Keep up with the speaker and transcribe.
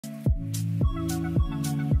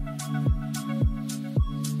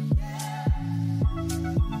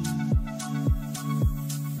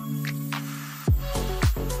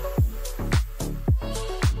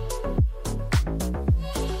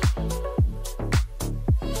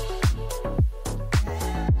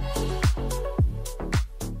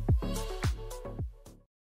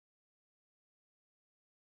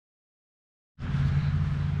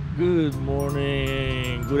Good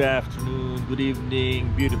morning, good afternoon, good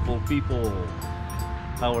evening, beautiful people.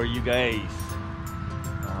 How are you guys?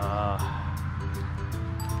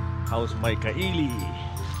 How's my kaili?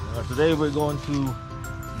 Today we're going to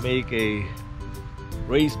make a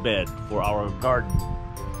raised bed for our garden.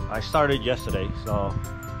 I started yesterday, so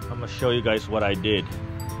I'm gonna show you guys what I did.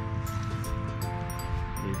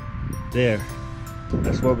 There,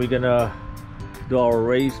 that's where we're gonna do our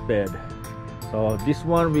raised bed. So this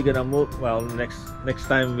one we're gonna move, well, next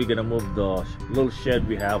time we're gonna move the little shed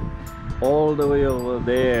we have all the way over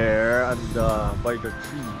there and by the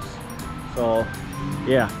trees. So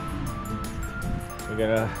yeah, we're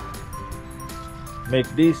gonna make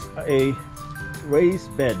this a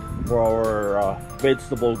raised bed for our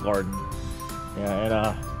vegetable garden.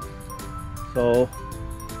 Yeah, and so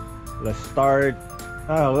let's start.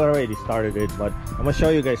 We already started it, but I'm gonna show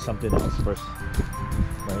you guys something else first.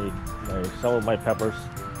 Some of my peppers.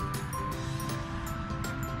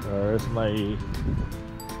 There's my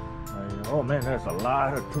oh man, there's a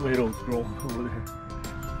lot of tomatoes growing over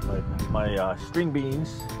there. My string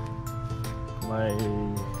beans.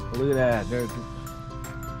 Look at that. There's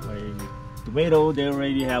my tomato. They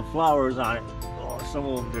already have flowers on it. Oh, some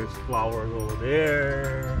of them there's flowers over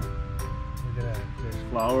there. Look at that. There's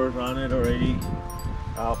flowers on it already.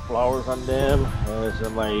 Flowers on them. There's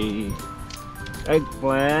my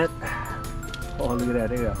eggplant. Oh, look at that.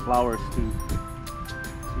 They got flowers too.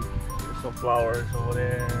 There's some flowers over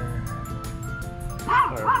there.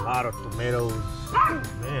 There's a lot of tomatoes. Oh,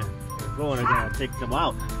 man, they're going. I gotta take them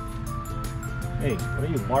out. Hey, what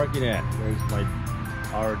are you barking at? There's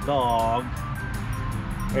our dog.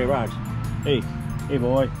 Hey, Raj. Hey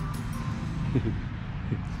boy.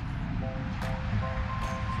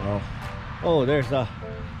 So, oh, there's a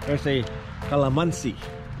calamansi.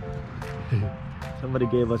 Somebody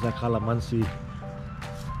gave us a calamansi.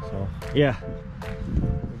 So yeah,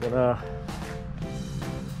 we're gonna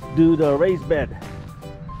do the raised bed.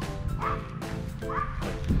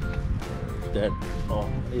 Dead. Oh,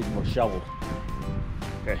 I need more shovel.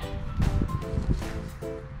 Okay.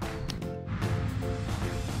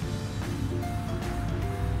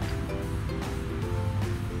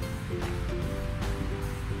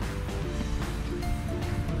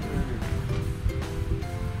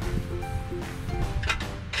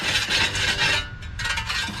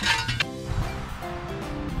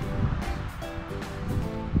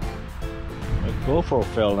 GoPro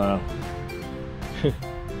fell now.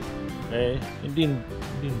 Hey, it didn't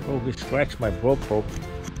probably scratch my GoPro.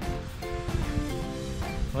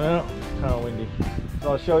 Well, kind of windy.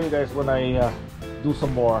 So I'll show you guys when I do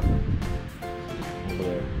some more over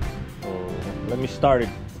there. So let me start it.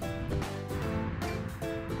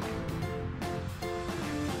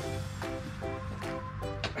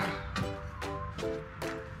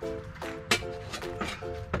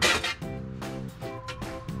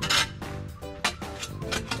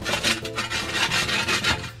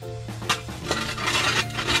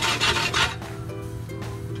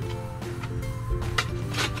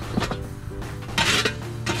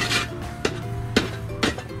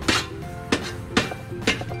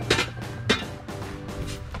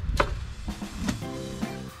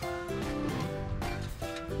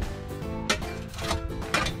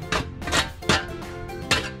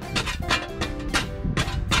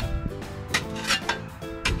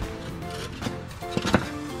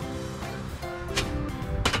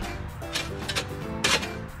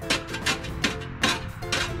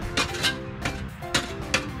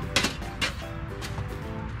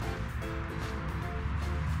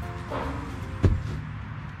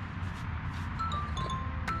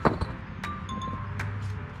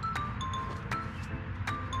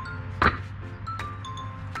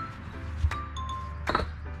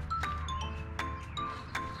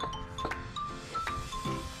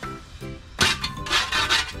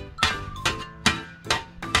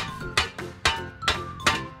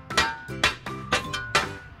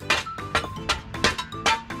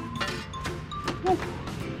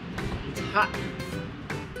 It's hot.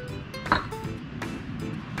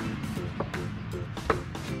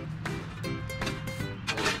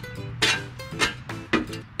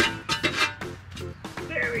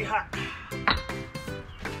 Very hot.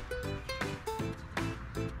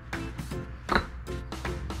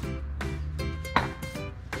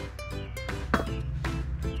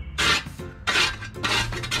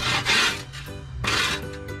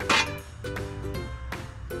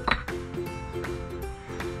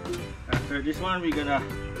 After this one, we had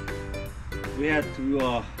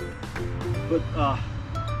to put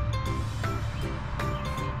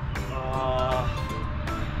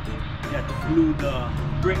you have to glue the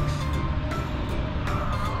bricks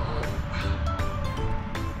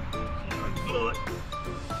good.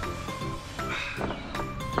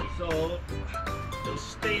 So they'll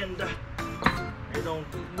stand, they don't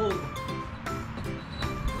move.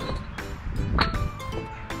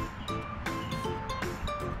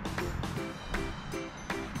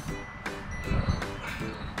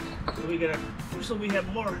 So we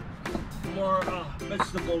have more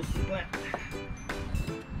vegetables to plant.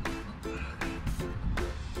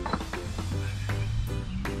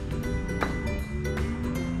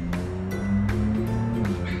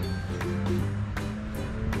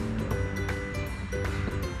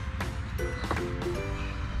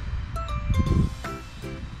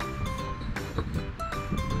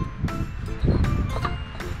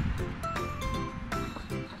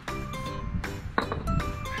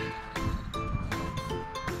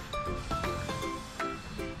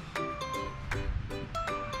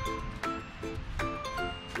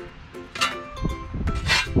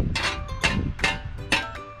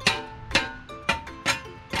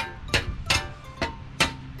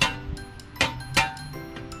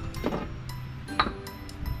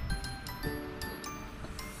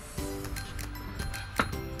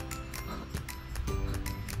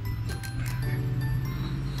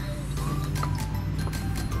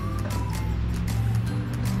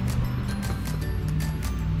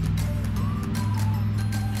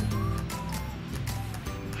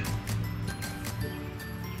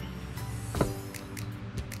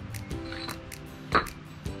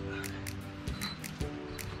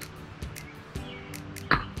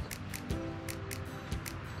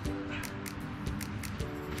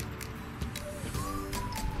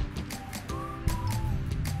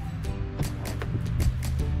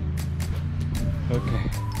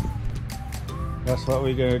 Okay, that's what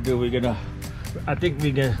we're gonna do. I think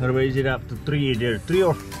we're gonna raise it up to 3 there, three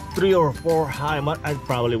or four high. I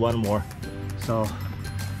probably one more. So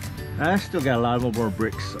I still got a lot more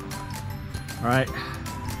bricks. So. All right.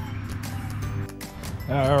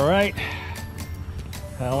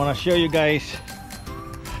 I want to show you guys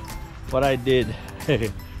what I did.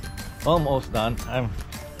 Almost done. I'm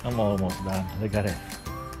almost done. Look at it.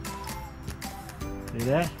 See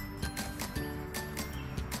that?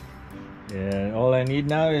 Yeah, all I need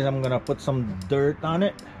now is I'm gonna put some dirt on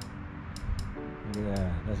it. Yeah,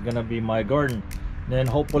 that's gonna be my garden. Then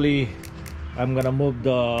hopefully I'm gonna move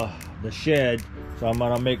the shed, so I'm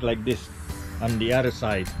gonna make like this on the other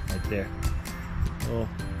side right there. So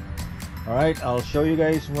all right, I'll show you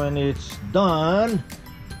guys when it's done.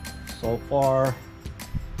 So far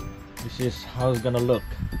this is how it's gonna look.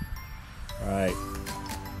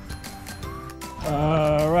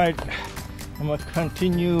 All right, I'm gonna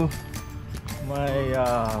continue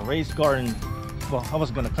my raised garden. Well, I was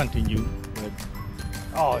gonna continue, but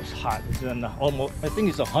oh, it's hot. It's in almost, I think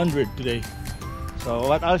it's 100 today. So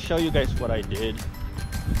what, I'll show you guys what I did.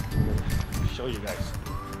 I'll show you guys.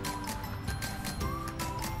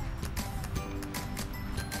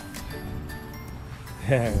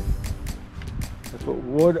 I put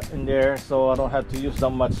wood in there so I don't have to use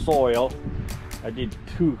that much soil. I did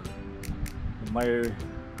 2 in my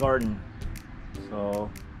garden. So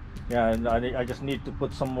yeah, and I just need to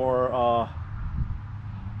put some more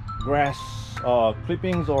grass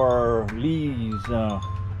clippings or leaves.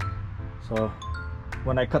 So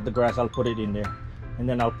when I cut the grass, I'll put it in there, and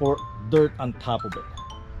then I'll pour dirt on top of it.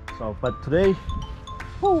 So, but today,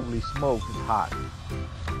 holy smoke, it's hot.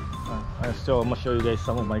 I'm gonna show you guys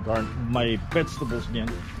some of my garden, my vegetables again.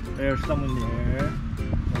 There's some in there,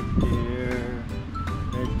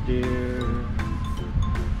 right there.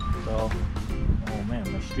 So. Oh man,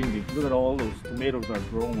 my string, look at all those tomatoes are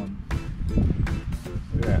growing.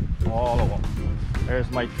 Look at that, all of them. There's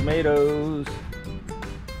my tomatoes.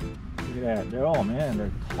 Look at that, they're all, man,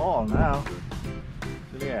 they're tall now.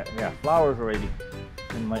 Look at that, yeah, flowers already.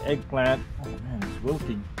 And my eggplant, oh man, it's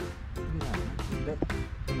wilting. Look at that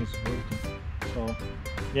thing is wilting. So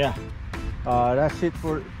yeah, that's it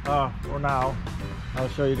for now. I'll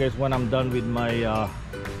show you guys when I'm done with my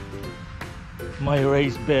my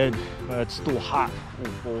raised bed. It's too hot. Oh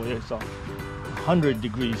boy, it's 100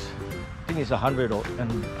 degrees. I think it's 100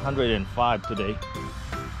 and 105 today.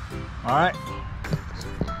 All right,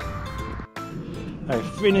 I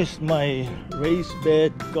finished my raised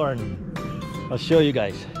bed garden. I'll show you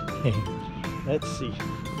guys. Let's see,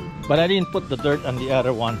 but I didn't put the dirt on the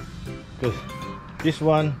other one because this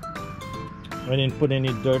one I didn't put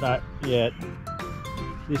any dirt on yet.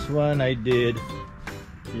 This one I did.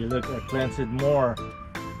 See, look, I planted more.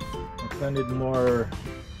 I planted more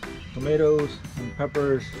tomatoes and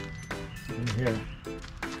peppers in here.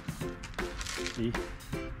 See?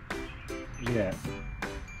 Yeah.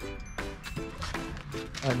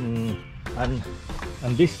 And And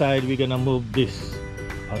on this side, we're gonna move this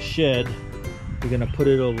shed. We're gonna put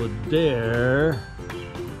it over there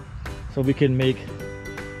so we can make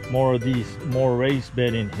more of these, more raised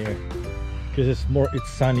bed in here, because it's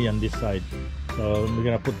sunny on this side. So we're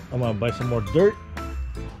gonna I'm gonna buy some more dirt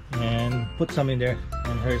and put some in there.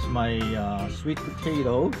 And here's my sweet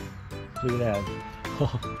potato. Look at that.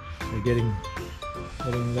 They're getting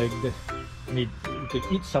like this. We could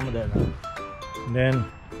eat some of that now. And then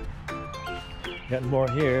got more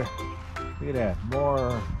here. Look at that.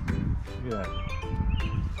 More. Look at that.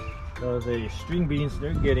 So the string beans,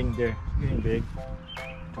 they're getting big.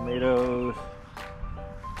 Tomatoes.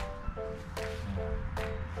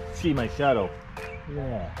 See my shadow.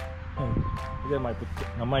 Yeah. Look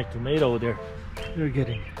at my tomato there. They're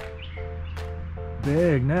getting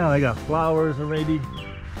big now. I got flowers already.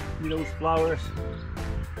 See those flowers?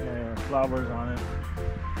 Yeah, flowers on it.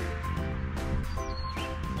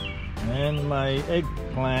 And my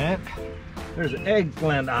eggplant. There's an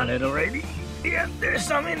eggplant on it already. Yeah, there's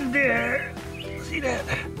some in there. See that?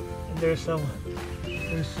 And there's some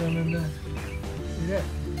in there. See that?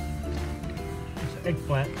 There's an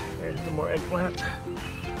eggplant. There's some more eggplant.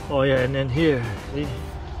 Oh yeah, and then here, see?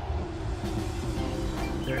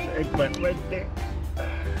 There's an eggplant right there.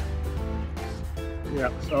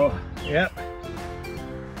 Yeah, so, yeah.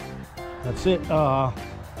 That's it.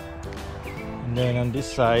 And then on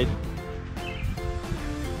this side, let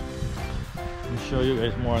me show you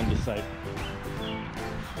guys more on this side.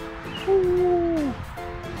 Woo.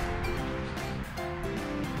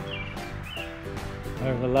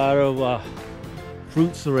 There's a lot of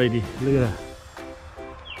fruits already. Look at that.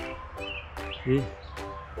 See?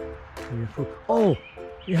 Oh,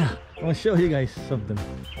 yeah. I want to show you guys something.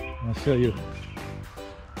 I'll show you.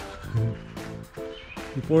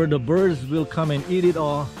 Before the birds will come and eat it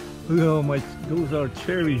all. Look at all those are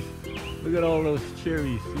cherries. Look at all those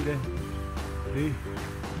cherries. See that? See?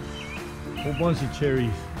 A whole bunch of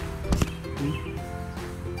cherries. See?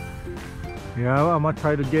 Yeah, I'm gonna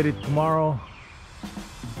try to get it tomorrow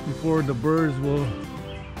before the birds will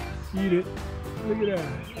eat it. Look at that.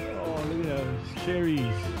 Oh, look at those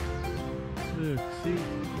cherries. Look, see?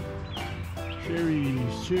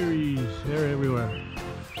 Cherries. They're everywhere.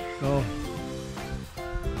 So,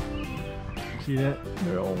 see that?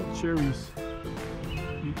 They're all cherries.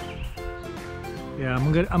 Yeah,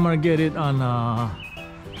 I'm gonna get it on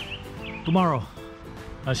tomorrow.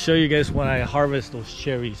 I'll show you guys when I harvest those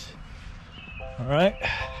cherries. All right,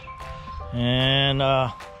 and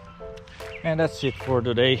that's it for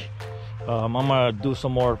today. I'm gonna do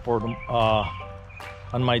some more for the,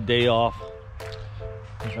 on my day off.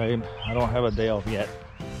 I don't have a day off yet,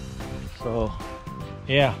 so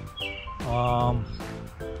yeah.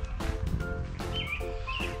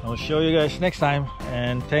 I'll show you guys next time,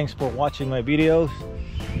 and thanks for watching my videos.